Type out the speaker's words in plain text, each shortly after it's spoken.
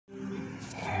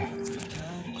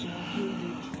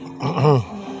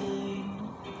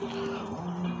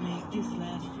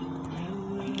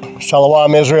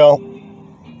Shalom, Israel.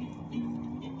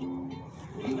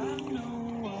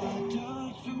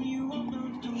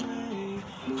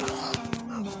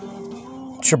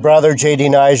 It's your brother, J.D.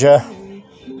 Nijah,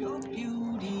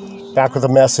 back with a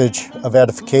message of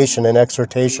edification and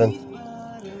exhortation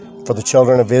for the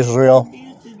children of Israel,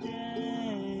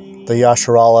 the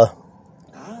Yasharallah,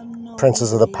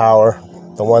 princes of the power,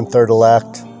 the 1/3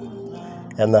 elect,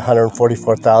 and the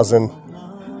 144,000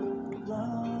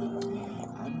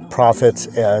 prophets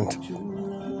and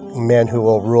men who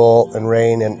will rule and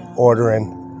reign in order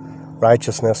and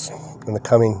righteousness in the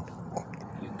coming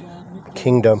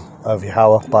kingdom of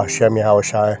Yahweh, Ba'Shem Yahweh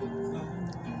Shai.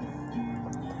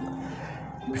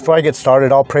 Before I get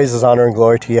started, all praises, honor, and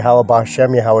glory to Yahweh,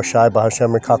 Ba'Shem Yahweh Shai,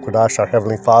 Ba'Shem Rikakwadash, our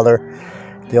Heavenly Father,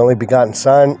 the only begotten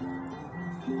Son,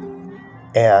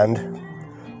 and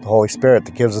the Holy Spirit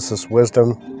that gives us this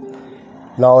wisdom,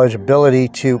 knowledge, ability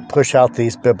to push out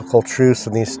these biblical truths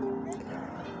in these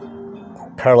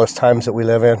perilous times that we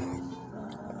live in.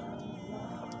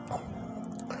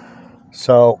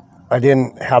 So I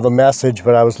didn't have a message,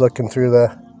 but I was looking through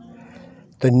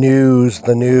the news,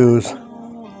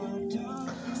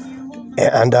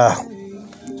 and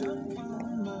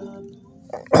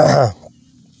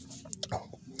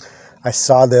I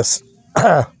saw this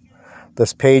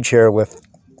this page here with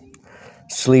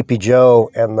Sleepy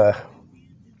Joe and the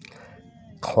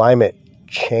climate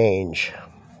change.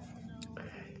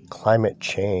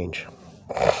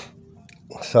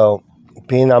 So,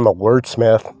 being I'm a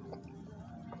wordsmith,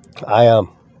 I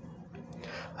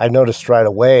noticed right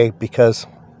away, because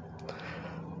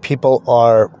people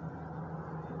are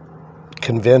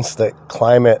convinced that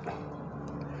climate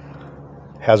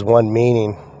has one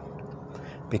meaning,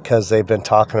 because they've been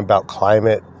talking about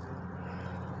climate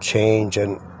change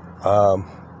and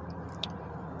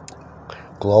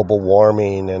global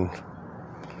warming and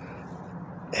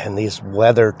these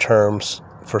weather terms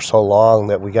for so long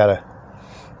that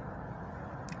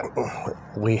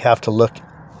we have to look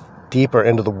deeper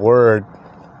into the word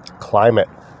climate.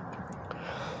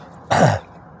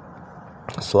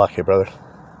 It's lucky, brother.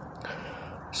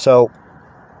 So,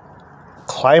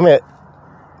 climate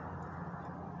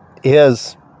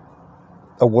is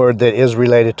a word that is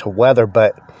related to weather,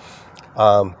 but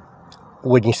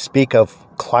when you speak of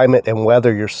climate and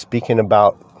weather, you're speaking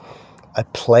about a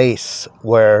place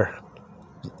where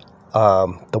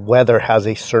the weather has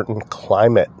a certain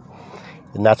climate.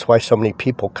 And that's why so many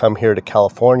people come here to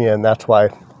California, and that's why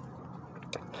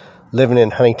living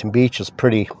in Huntington Beach is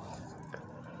pretty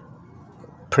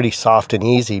soft and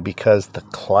easy, because the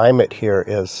climate here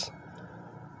is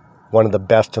one of the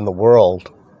best in the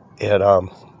world. It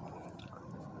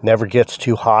never gets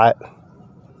too hot.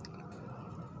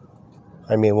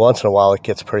 I mean, once in a while it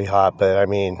gets pretty hot, but I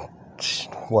mean,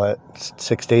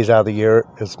 6 days out of the year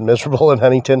is miserable in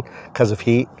Huntington because of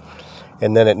heat,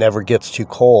 and then it never gets too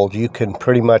cold. You can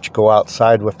pretty much go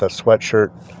outside with a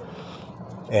sweatshirt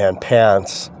and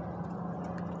pants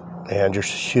and your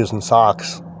shoes and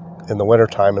socks in the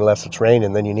wintertime, unless it's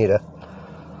raining, then you need a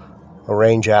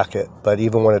rain jacket. But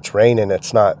even when it's raining,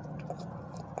 it's not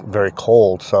very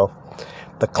cold. So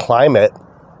the climate,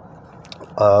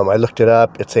 I looked it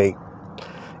up,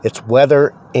 it's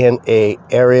weather in a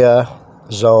area,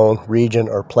 zone, region,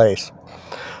 or place.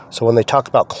 So when they talk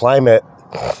about climate,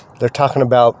 they're talking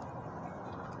about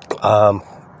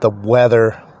the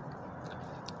weather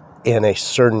in a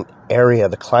certain area.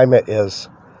 The climate is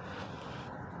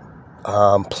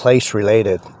place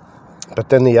related. But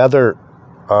then the other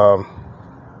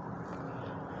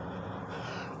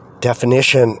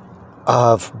definition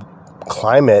of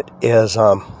climate is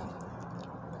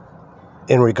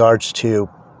in regards to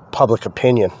public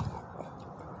opinion,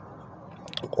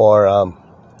 or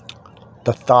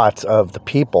the thoughts of the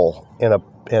people in a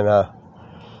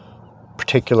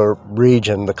particular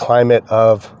region. The climate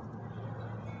of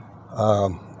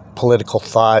political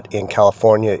thought in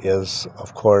California is,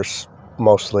 of course,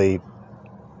 mostly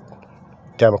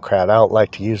Democrat. I don't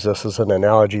like to use this as an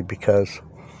analogy because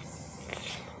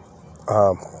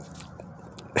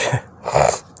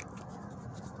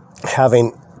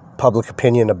having public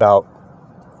opinion about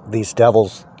these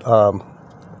devils'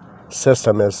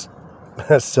 system is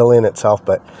silly in itself,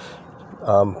 but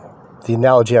the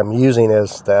analogy I'm using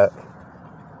is that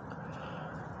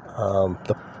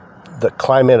the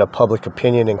climate of public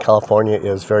opinion in California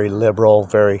is very liberal,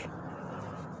 very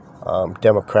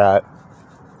Democrat,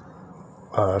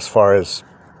 as far as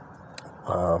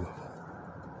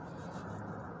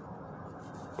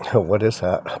what is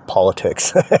that?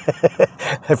 Politics.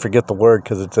 I forget the word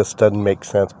because it just doesn't make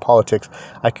sense. Politics.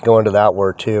 I could go into that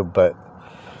word too, but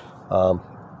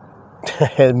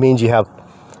it means you have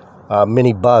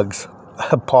many bugs.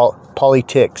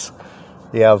 Politics.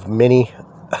 You have many.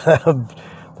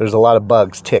 There's a lot of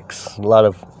bugs, ticks, a lot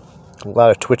of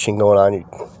twitching going on.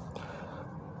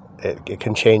 It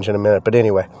can change in a minute, but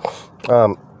anyway.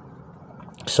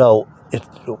 So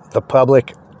the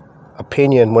public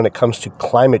opinion when it comes to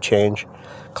climate change.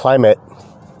 Climate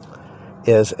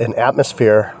is an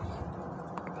atmosphere.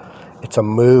 It's a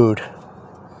mood.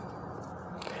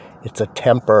 It's a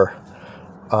temper.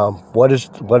 What is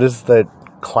the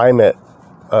climate?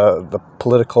 The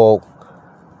political,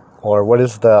 or what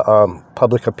is the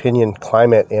public opinion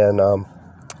climate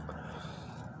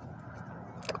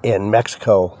in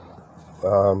Mexico?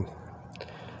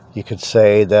 You could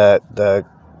say that the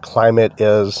climate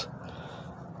is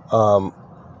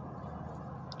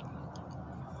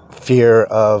fear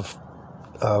of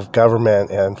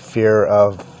government and fear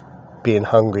of being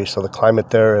hungry. So the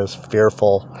climate there is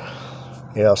fearful.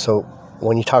 So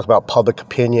when you talk about public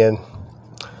opinion,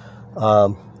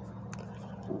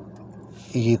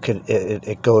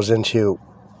 it goes into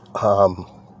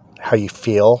how you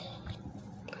feel,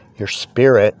 your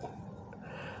spirit,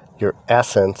 your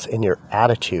essence, and your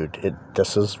attitude.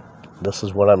 This is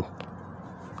what I'm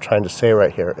trying to say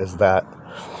right here, is that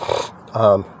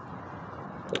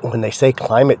when they say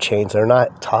climate change, they're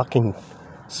not talking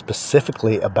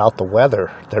specifically about the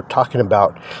weather. They're talking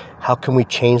about how can we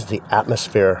change the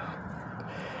atmosphere?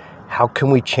 How can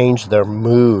we change their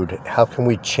mood? How can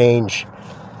we change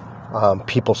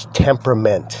people's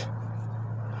temperament,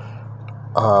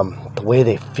 the way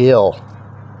they feel?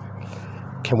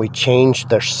 Can we change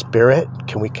their spirit?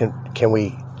 Can we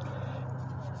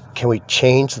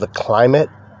change the climate?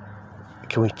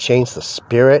 Can we change the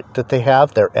spirit that they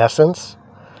have, their essence,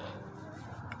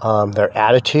 their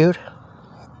attitude?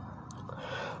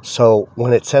 So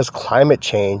when it says climate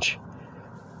change,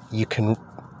 you can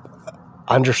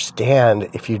understand,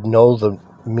 if you know the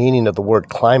meaning of the word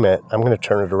climate. I'm going to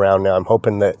turn it around now. I'm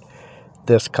hoping that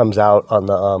this comes out on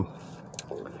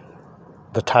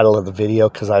the title of the video,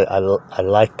 because I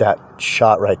like that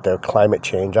shot right there, climate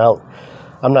change. I'm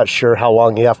not sure how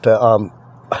long you have to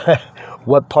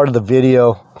what part of the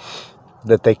video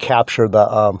that they capture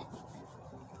the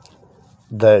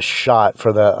shot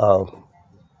for the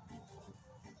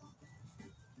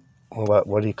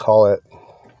what do you call it?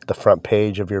 The front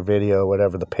page of your video,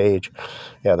 whatever the page.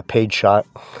 Yeah, the page shot.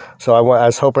 So I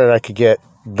was hoping I could get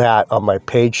that on my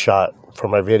page shot for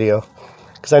my video,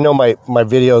 because I know my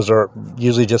videos are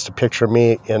usually just a picture of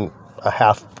me in a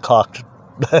half-cocked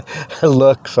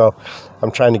look. So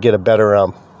I'm trying to get a better,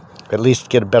 at least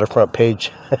get a better front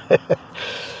page.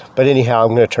 But anyhow,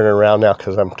 I'm going to turn it around now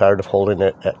because I'm tired of holding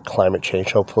it at climate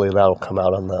change. Hopefully that'll come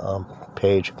out on the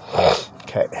page.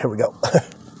 Okay, here we go.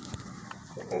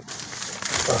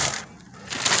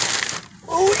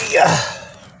 Oh yeah.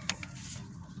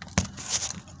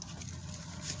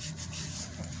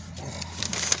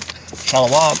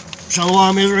 Shalom.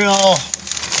 Shalom, Israel.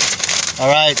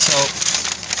 All right, so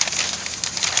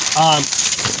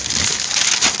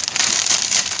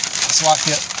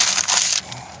Slovakia.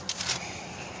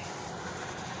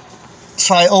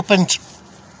 So I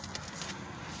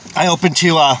opened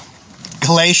to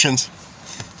Galatians.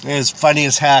 It was funny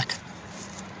as heck,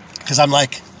 because I'm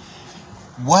like,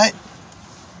 what?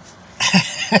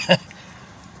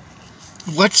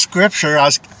 What scripture? I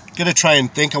was gonna try and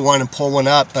think of one and pull one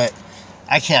up, but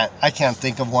I can't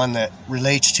think of one that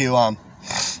relates to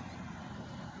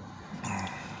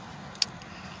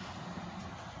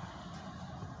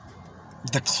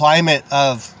the climate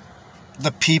of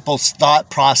the people's thought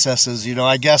processes.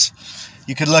 I guess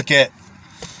you could look at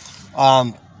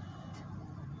the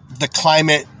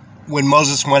climate when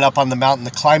Moses went up on the mountain.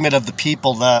 The climate of the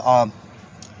people,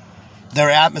 their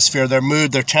atmosphere, their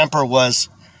mood, their temper was,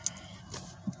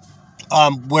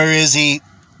 where is he?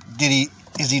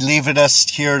 Is he leaving us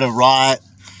here to rot?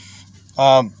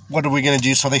 What are we going to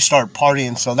do? So they start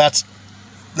partying. So that's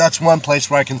one place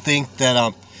where I can think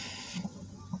that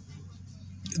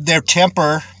their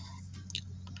temper,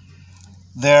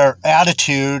 their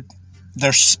attitude,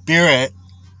 their spirit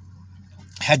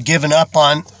had given up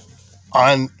on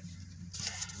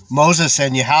Moses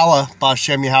and Yahweh,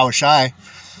 Bashem Yahweh Shai,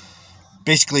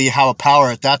 basically Yahweh power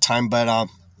at that time. But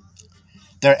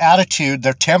their attitude,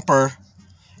 their temper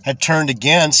had turned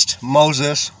against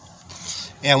Moses.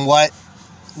 And what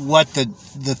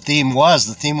the theme was.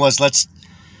 The theme was, let's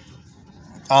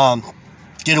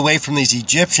get away from these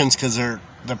Egyptians, because they're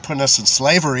putting us in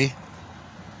slavery.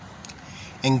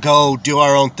 and go do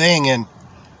our own thing. And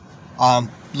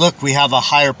look, we have a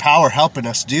higher power helping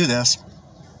us do this,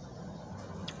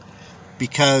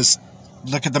 because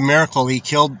look at the miracle. He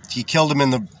killed him in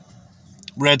the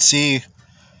Red Sea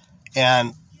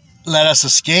and let us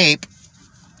escape.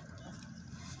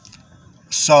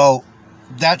 So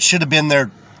that should have been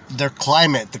their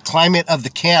climate. The climate of the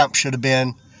camp should have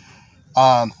been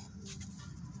a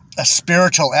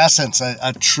spiritual essence,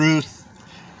 a truth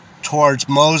towards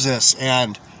Moses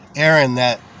and Aaron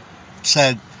that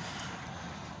said,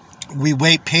 we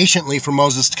wait patiently for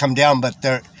Moses to come down, but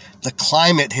the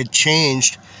climate had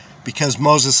changed because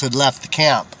Moses had left the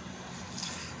camp.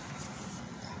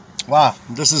 Wow,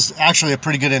 this is actually a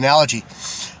pretty good analogy.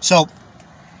 So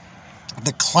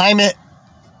the climate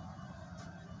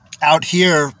out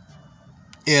here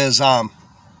is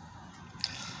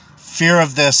fear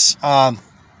of this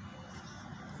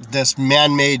this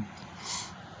man-made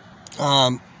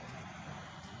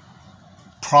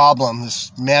problem,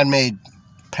 this man-made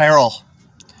peril.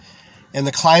 And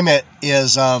the climate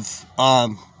is of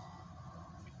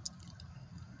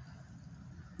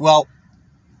well,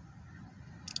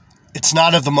 it's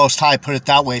not of the Most High, put it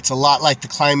that way. It's a lot like the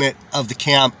climate of the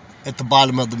camp at the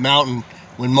bottom of the mountain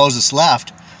when Moses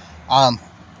left.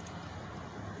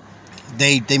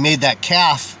 They made that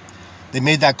calf. They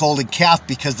made that golden calf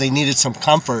because they needed some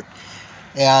comfort.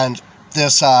 And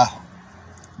this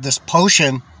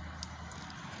potion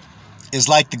is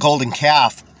like the golden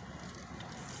calf.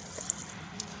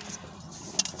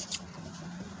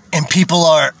 And people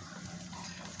are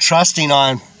trusting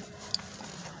on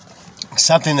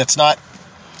something that's not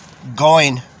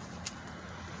going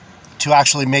to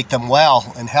actually make them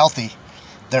well and healthy.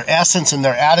 Their essence and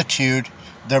their attitude,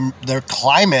 their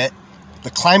climate, the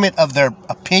climate of their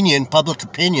opinion, public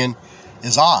opinion,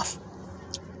 is off.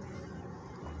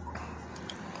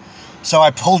 So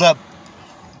I pulled up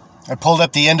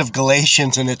the end of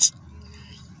Galatians, and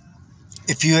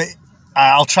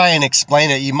I'll try and explain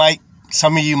it.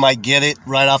 Some of you might get it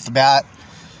right off the bat.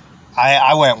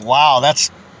 I went, wow,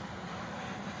 that's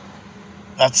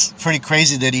pretty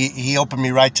crazy that he opened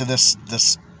me right to this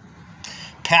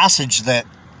passage that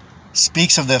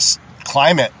speaks of this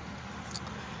climate,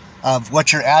 of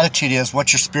what your attitude is,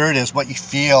 what your spirit is, what you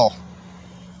feel,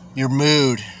 your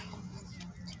mood.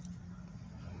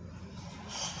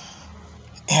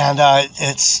 And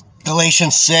it's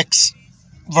Galatians 6,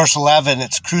 verse 11.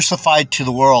 It's crucified to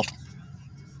the world.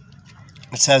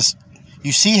 It says,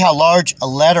 you see how large a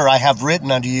letter I have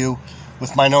written unto you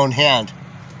with mine own hand.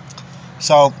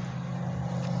 So,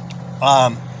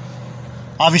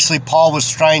 obviously Paul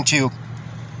was trying to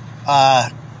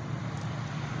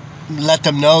let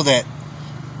them know that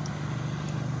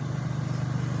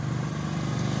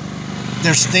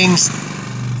there's things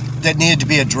that needed to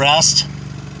be addressed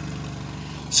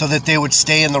so that they would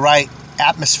stay in the right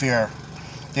atmosphere.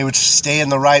 They would stay in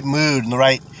the right mood and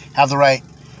have the right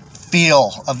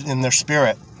feel in their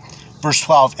spirit. Verse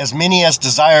 12, as many as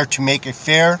desire to make a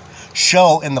fair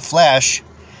show in the flesh,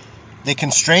 they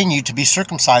constrain you to be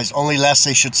circumcised, only lest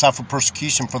they should suffer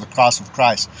persecution for the cross of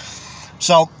Christ.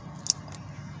 So,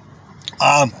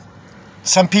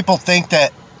 some people think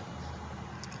that,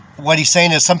 what he's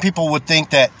saying is, some people would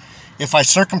think that if I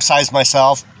circumcise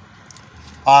myself,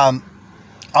 I'll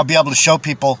be able to show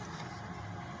people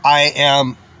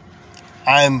I'm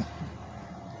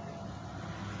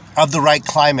of the right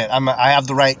climate. I have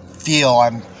the right feel.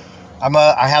 I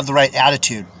have the right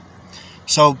attitude.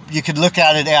 So you could look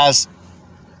at it as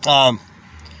the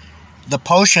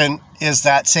potion is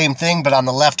that same thing, but on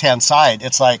the left-hand side.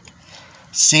 It's like,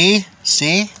 see,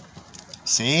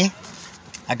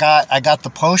 I got the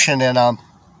potion, and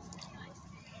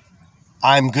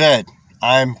I'm good.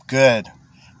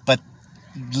 But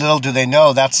little do they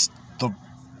know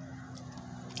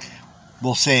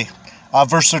we'll see.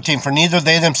 Verse 13, for neither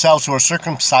they themselves who are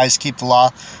circumcised keep the law,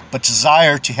 but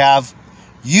desire to have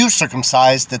you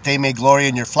circumcised, that they may glory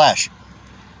in your flesh.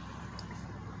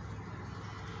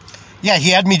 Yeah, he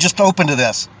had me just open to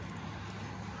this.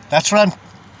 That's what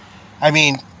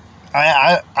I'm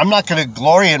not going to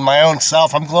glory in my own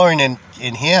self. I'm glorying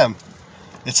in him.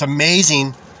 It's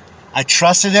amazing. I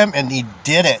trusted him, and he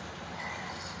did it.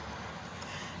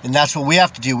 And that's what we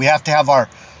have to do. We have to have our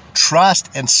trust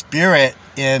and spirit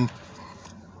in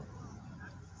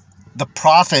the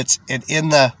prophets and in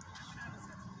the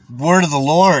word of the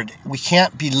Lord. We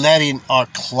can't be letting our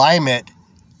climate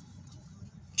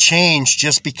change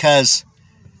just because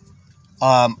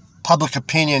public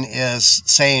opinion is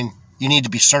saying you need to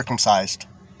be circumcised.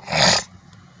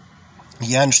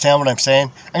 You understand what I'm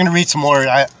saying? I'm going to read some more.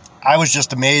 I was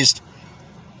just amazed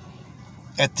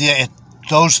at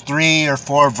those 3 or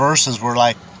 4 verses were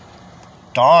like,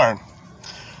 darn.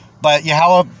 But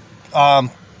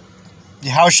Yahushai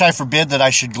forbid that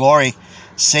I should glory,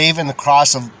 save in the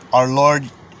cross of our Lord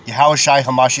Yahushai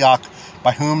Hamashiach,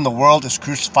 by whom the world is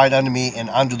crucified unto me and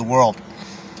unto the world.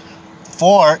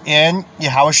 For in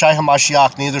Yahushai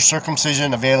Hamashiach neither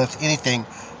circumcision availeth anything,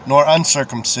 nor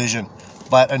uncircumcision,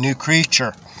 but a new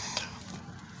creature.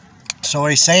 So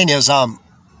what he's saying is, are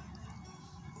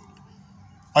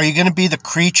you going to be the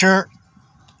creature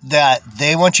that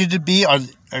they want you to be? Are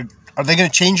they going to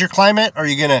change your climate? Or are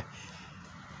you going to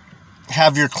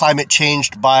have your climate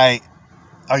changed by,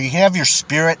 are you going to have your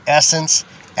spirit, essence,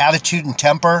 attitude, and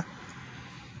temper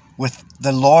with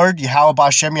the Lord, Yahweh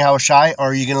Bashem Yahushai? Or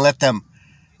are you going to let them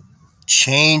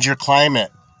change your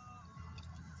climate?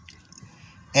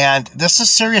 And this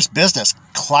is serious business,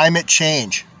 climate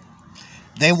change.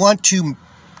 They want to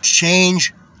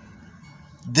change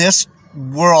this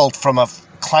world from a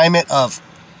climate of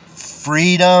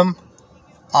freedom,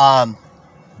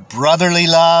 brotherly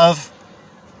love,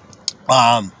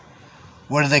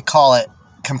 what do they call it?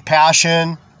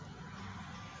 Compassion,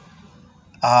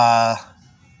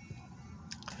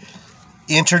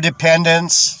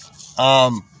 interdependence.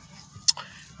 I'm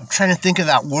trying to think of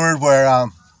that word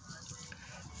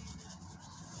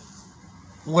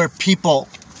where people,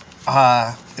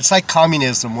 it's like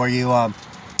communism, where you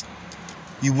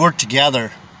work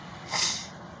together.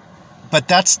 But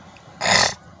that's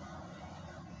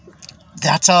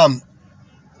the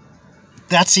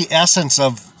essence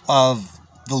of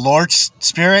the Lord's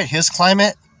Spirit, His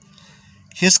climate.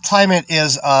 His climate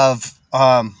is of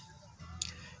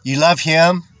you love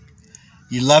Him,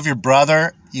 you love your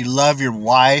brother, you love your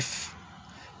wife,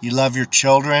 you love your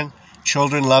children.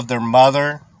 Children love their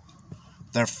mother,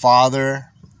 their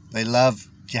father. They love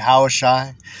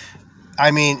Yahushai.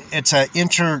 I mean, it's an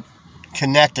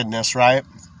interconnectedness, right?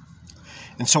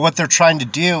 And so what they're trying to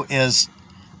do is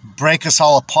break us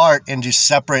all apart into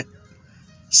separate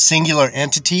singular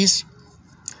entities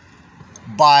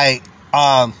by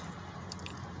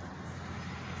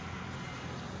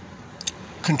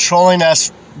controlling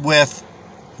us with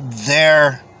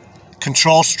their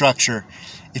control structure.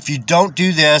 If you don't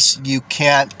do this, you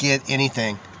can't get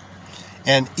anything.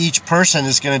 And each person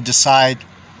is going to decide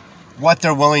what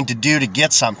they're willing to do to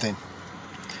get something,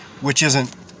 which isn't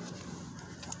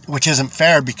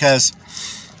fair, because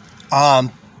the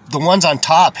ones on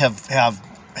top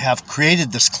have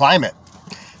created this climate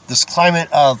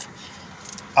of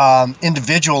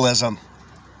individualism.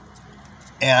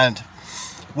 And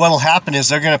what will happen is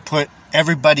they're going to put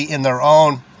everybody in their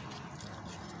own.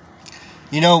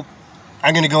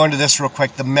 I'm going to go into this real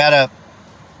quick. The Meta,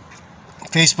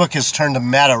 Facebook has turned to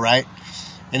Meta, right?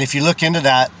 And if you look into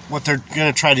that, what they're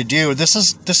going to try to do, this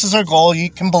is their goal. You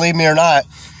can believe me or not.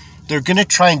 They're going to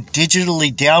try and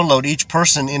digitally download each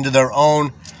person into their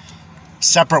own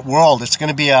separate world. It's going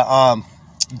to be a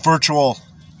virtual.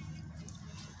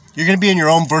 You're going to be in your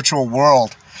own virtual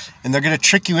world, and they're going to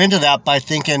trick you into that by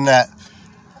thinking that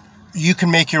you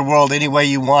can make your world any way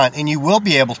you want, and you will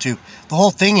be able to. The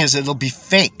whole thing is it'll be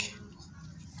fake.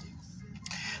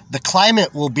 The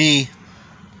climate will be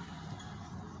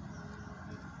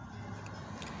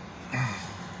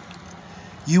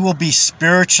you will be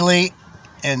spiritually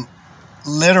and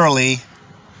literally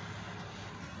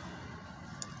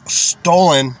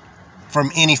stolen from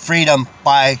any freedom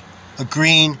by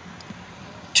agreeing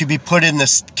to be put in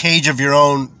this cage of your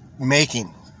own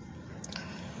making.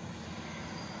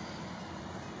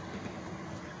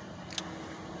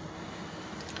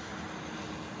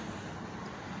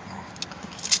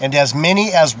 And as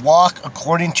many as walk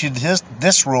according to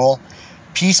this rule,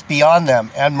 peace be on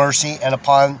them, and mercy, and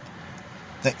upon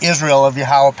the Israel of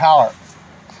Yahweh power.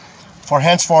 For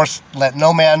henceforth let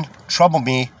no man trouble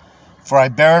me, for I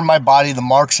bear in my body the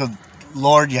marks of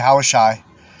Lord Yahushai.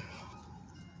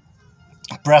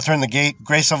 Brethren, the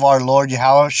grace of our Lord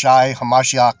Yahushai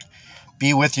Hamashiach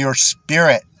be with your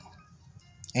spirit.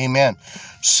 Amen.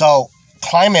 So,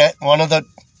 climate, one of the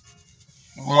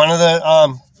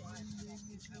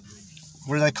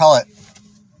what do they call it?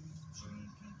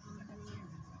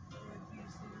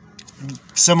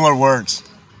 Similar words.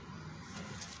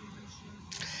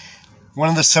 One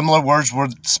of the similar words were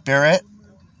spirit,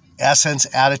 essence,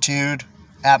 attitude,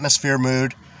 atmosphere,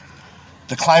 mood.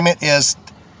 The climate is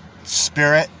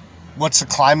spirit. What's the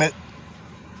climate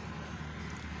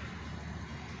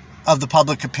of the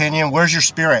public opinion? Where's your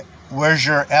spirit? Where's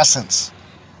your essence?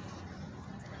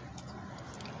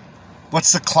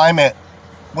 What's the climate?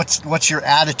 What's your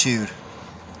attitude?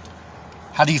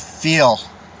 How do you feel?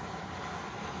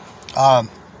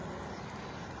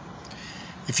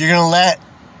 If you're going to let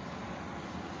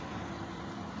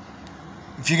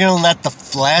if you're going to let the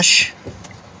flesh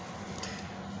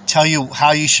tell you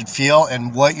how you should feel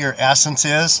and what your essence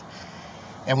is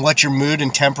and what your mood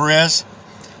and temper is,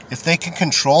 if they can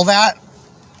control that,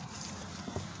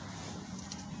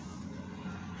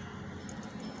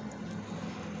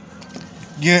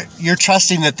 you're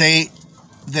trusting that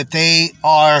they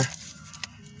are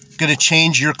going to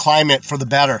change your climate for the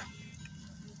better.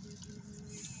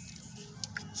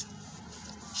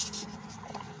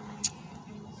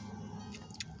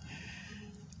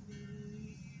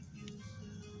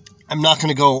 I'm not going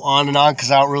to go on and on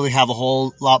because I don't really have a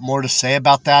whole lot more to say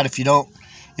about that. If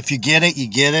you get it, you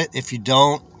get it. If you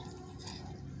don't,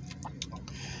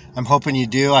 I'm hoping you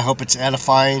do. I hope it's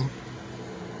edifying.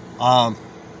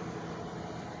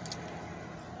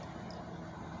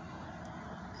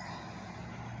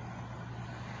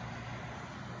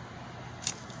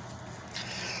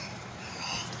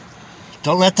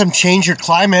 Don't let them change your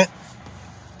climate.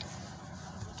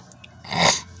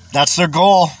 That's their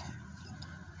goal.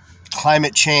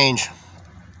 Climate change.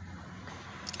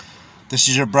 This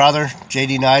is your brother,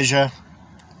 JD Nija.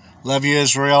 Love you,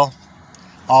 Israel.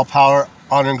 All power,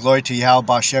 honor, and glory to Yahweh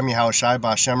B'Hashem, Yahweh Shai,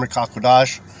 B'Hashem,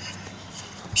 Rikakodash.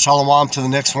 Shalom to the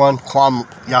next one. Kwam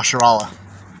Yasharallah.